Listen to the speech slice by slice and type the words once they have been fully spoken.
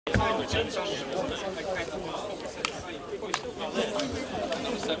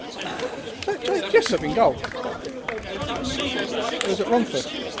Jessup in goal. Or was it Romford?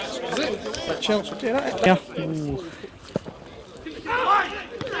 Was it? That Chelmsford did that? Yeah.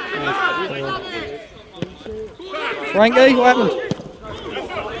 Frankie, what happened?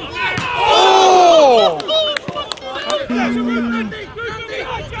 Oh!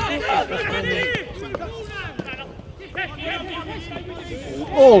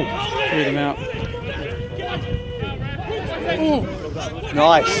 Oh! Cleared him out. Oh.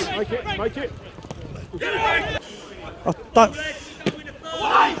 Nice. Make it. I don't.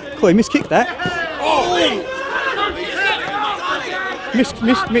 Cool, he miskicked that. Mitch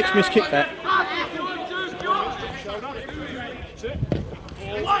miskicked that.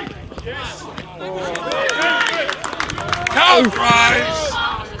 Go, Price!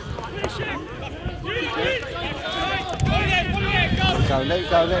 Let it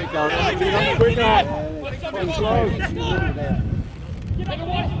go. Make that.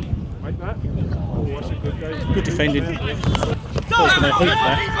 Oh, that's a good game. Good defending. Thought he was going to hoop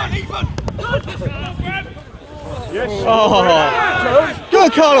that. Yes. Oh! Go on,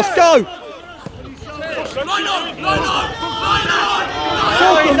 Carlos, go!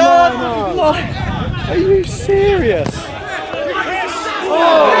 Are you serious?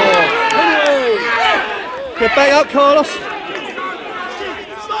 Oh. Get back up, Carlos.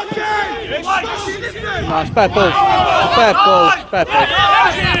 Nice, bad ball. Bad ball.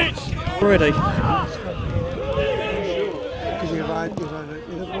 Already.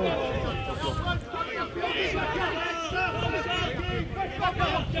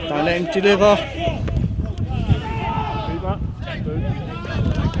 Don't let him deliver.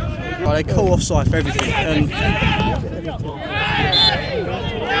 Oh, they call offside for everything. And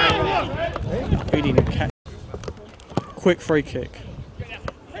he didn't catch. Quick free kick.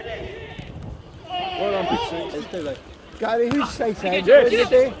 Well done, Big Six. Gary, who's safe hand? Yes.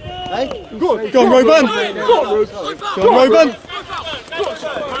 Hey? Go on, Reuben. Go on, Reuben.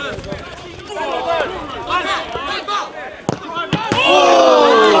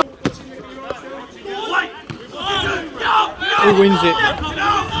 Oh! Who wins it?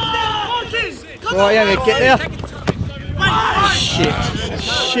 Right, yeah, get there.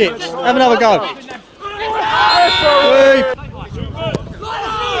 Shit. Have another go. Wait.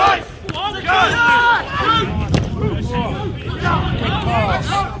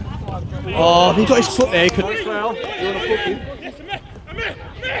 Oh, he got his foot there. He could.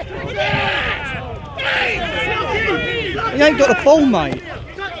 He ain't got the ball, mate.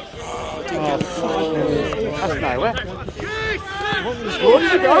 Oh, fuck. That's nowhere. Good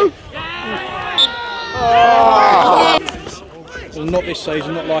to go. Well, not this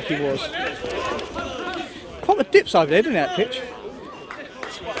season, not like he was. Proper dips over there, didn't that pitch?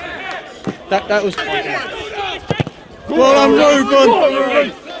 That was. Well done, Reuben.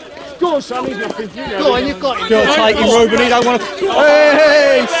 Go on, son, he's nothing. Go on, you've got him. Got to take him, Reuben. He don't want to.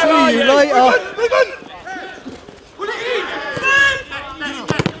 Hey, see you later.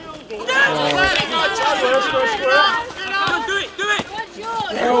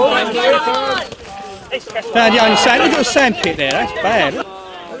 Found your own sand. Look at the sand pit there. That's bad.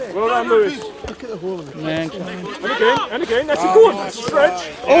 Well done, Lewis. Look at the hole of it. Man, And again. That's a good one.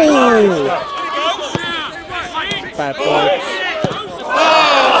 Stretch. oh! Bad ball.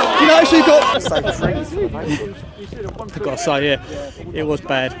 Do you notice he got? I've got to say, yeah, it was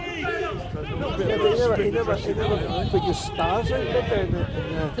bad. He never put your stars out there.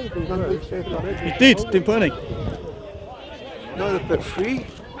 He didn't put any. No, they put 3.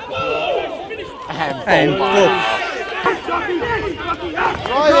 And ball.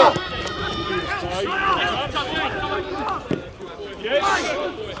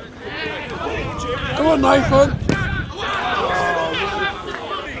 Come on, Nathan.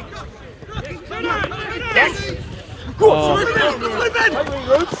 Yes. Good.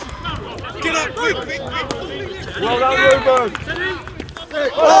 Get up, quick. Well done, Reuben.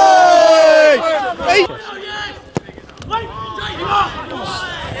 Hey!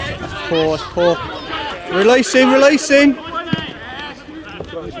 It's poor. Releasing.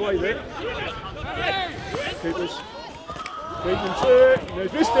 Got his way there. Keepers. Keeping to it.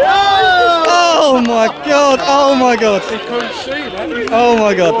 There's this there. Oh my god! He couldn't see that. Oh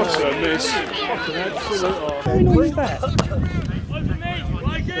my god! What's a miss? Fucking absolute. How annoying is that?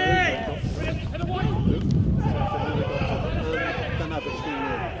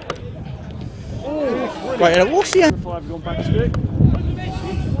 Right, what's the? 5 gone back stick.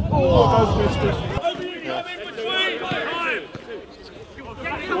 Oh, those missed it.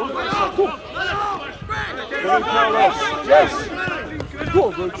 Carlos. Yes. Go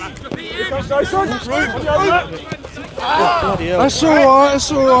on, Roots. Here comes Jason. Bloody hell. That's alright,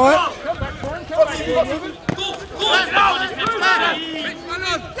 that's alright.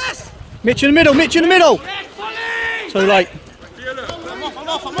 Mitch in the middle, Mitch in the middle! Too late.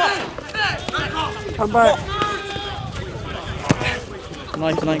 Come back.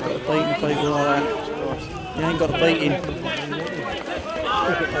 Nathan ain't got a beating people like that. He ain't got a beating.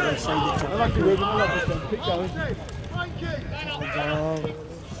 I like you, Ruben. I like this one. Keep going.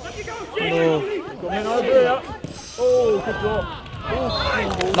 Got men over here. Oh, good drop.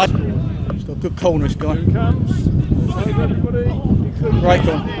 He's got a good corner, this guy. Here comes. Over everybody. Great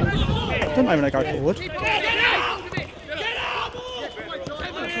corner. Don't know when they go forward.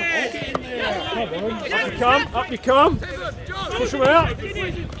 Up you come. Push him out.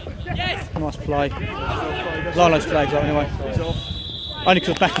 Nice play. Lalo's flags up anyway. Only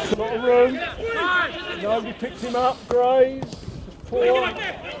because back. A lot of room. Nobody picks him up. Grays. Poor.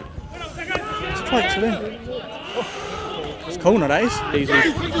 Straight to them. It's corner, that is. Easy.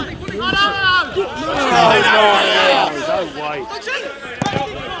 No way.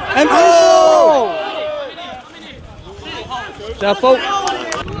 And oh! Double.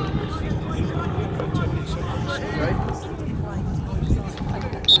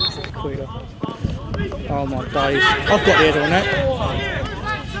 Oh my days. I've got the header on that.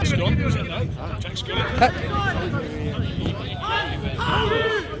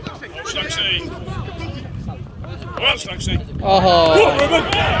 Oh. Ruben!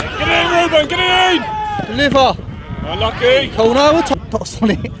 Get in, Ruben! Get in! Deliver! Unlucky! Corner, we'll toss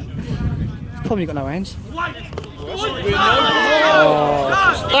on it. He's probably got no hands. Oh.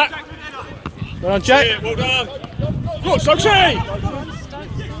 Well done, Jack. Well done! Good, Stokesy!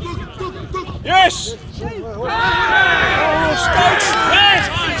 Yes! Oh, Stokes!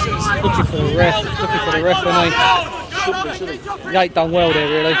 Looking for the ref, isn't he? He ain't done well there,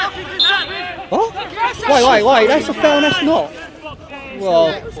 really. What? Wait, that's a foul and that's not. Well,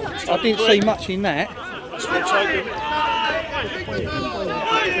 I didn't see much in that.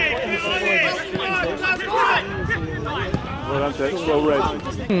 Well done, Dex, well read.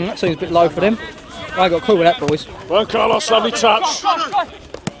 That seems a bit low for them. I ain't got a clue with that, boys. Well, Carlos, lovely touch.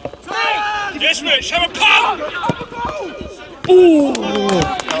 Yes, Rich, have a punt! Ooh!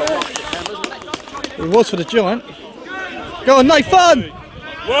 It was for the giant. Go on, Nathan!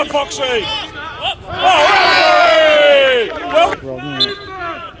 Well, Foxy! Oh, Foxy!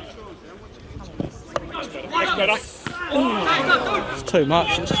 Well, that's better. It's too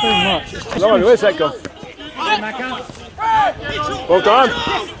much, it's too much. Laurie, where's that gone? Well done.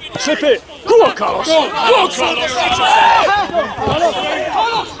 Slip it. Go on, Carlos. Go on, Carlos.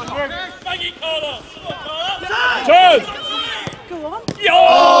 Turn.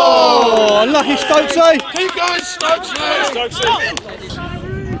 Oh, unlucky Stokesy. Keep going, Stokesy!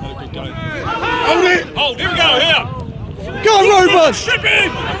 Hold it. Hold, here we go, here. Go on, Ruben. Slip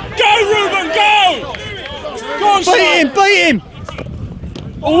in. Go, Ruben, go. Go on, Beat him.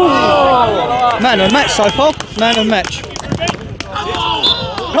 Oh. Man of the match so far. Man of the match.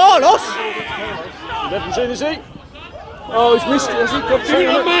 Carlos. Levin's in, is he? Oh, he's missed it, has he? Got two.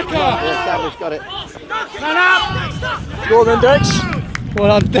 Yeah, Sammy's got it. Go on then, Dex. Well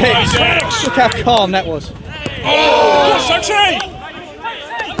done, Dex. Dex. Look how calm that was. Oh, Sochi.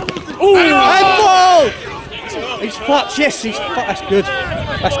 Oh, handball! He's fucked, yes, he's fucked. That's good.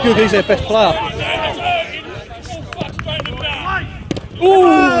 That's good, he's their best player.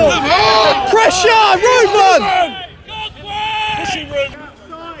 Ooh! Pressure, Ruben!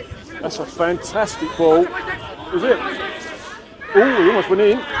 That's a fantastic ball. Is it? Oh, he almost went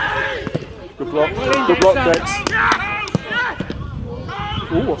in. Good block. Good block, Dex.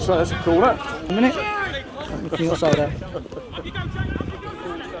 Oh, what's that? That's a corner. A minute. Anything else like that?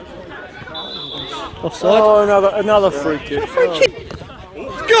 Offside. Oh, another free kick. Free kick.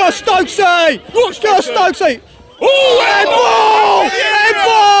 Go Stokesy! Go Stokesy! Oh, handball!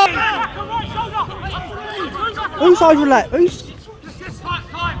 Who's overlapped? Who's?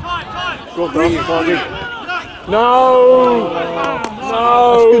 Go on, Barney. No!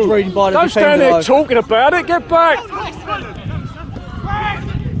 No! That's good reading by the Don't defender. stand there though. talking about it, get back!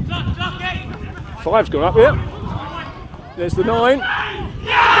 Five's gone up here. There's the 9.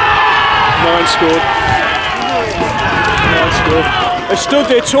 9 scored. 9 scored. They stood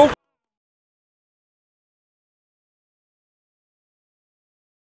there talking.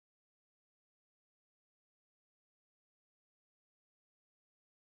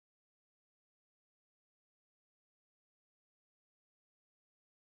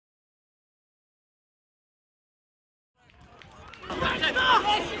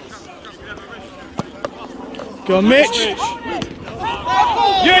 Go on, Mitch.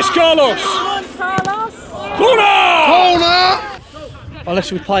 Yes, Carlos! Corner!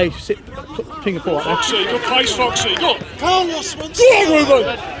 Unless we play finger ball up there. Foxy, good place, Foxy. Go on, Carlos, Go on, Ruben!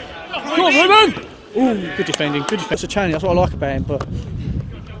 Go on, Ruben! Ooh, good defending, good defending. That's a challenge, that's what I like about him, but...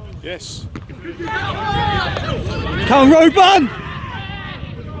 Yes. Come on, Ruben!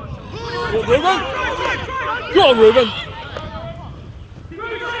 Go on, Ruben! Go on, Ruben!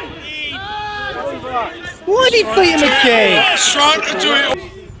 Why did he beat him again? Trying to do it.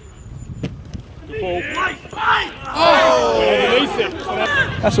 Good ball. Oh! Underneath it.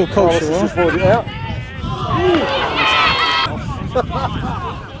 That's all Coggeshall, Just right? forward it out.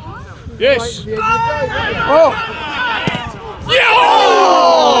 Yes! Oh! Yeah!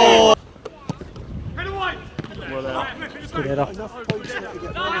 Oh! Good header.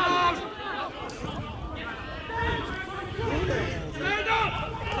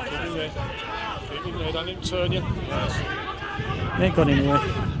 Get in there, don't let him turn you. They ain't gone anywhere.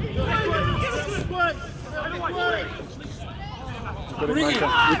 You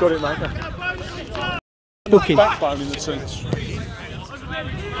got it, Maker. Booking. Backbone in the teams.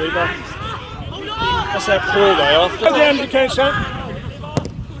 Keeper. That's how poor they are. Go down if you can, son.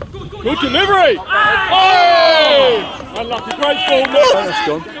 Good delivery! Oh! Unlucky, great ball. That's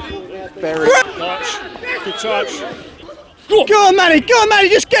gone. Very touch. Good touch. Go on, Manny,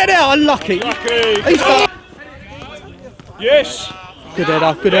 just get out. Unlucky. Lucky. He's got. Yes. Good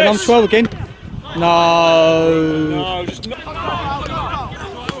header, good header. I'm 12 again. No. No, just no.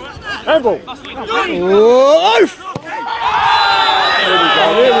 Handball. Oh! There we go.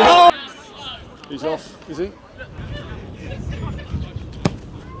 There we go. He's off, is he?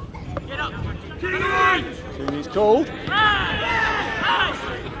 He's called.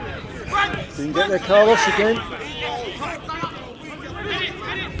 Didn't get there, Carlos again.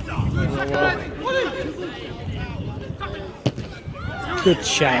 Good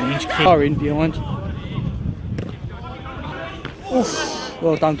challenge. Car in behind. Oof.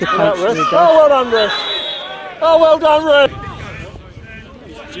 Well done, good punch. Oh, well done, ref. Oh, well done, ref.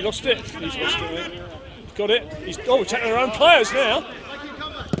 Has he lost it? He's lost it. He's got it. He's attacking their own players now.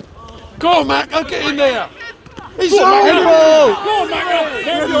 Go on, Mac, go get in there. He's Go on, on. Mac. Go on, Mac.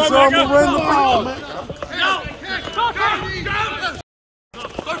 There you go, Mac.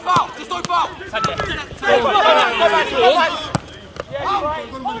 No foul, just no foul. He's got it.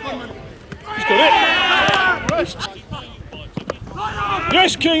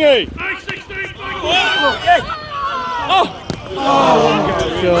 Yes, Kingy. Oh.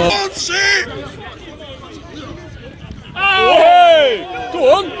 God. That's it. Oh, hey. Go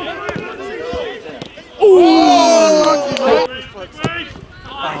on. Oh!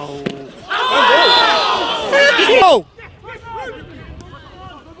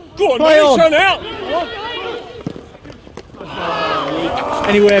 Go on, Play on. turn out.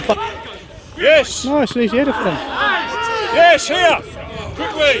 Anywhere but. Yes. Nice and easy header for them. Yes, here.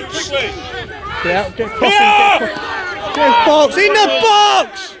 Quickly. Get out, get across and get across. Get box, in the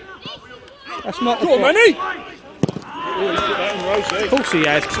box! That's not the Go on, box. Manny. Oh, he's put that in rows there. Of course he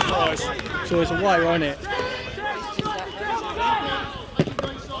has. Nice. So there's a way, won't it?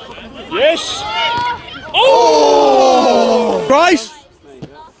 Yes. Oh! Bryce!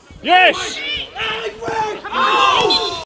 Yes.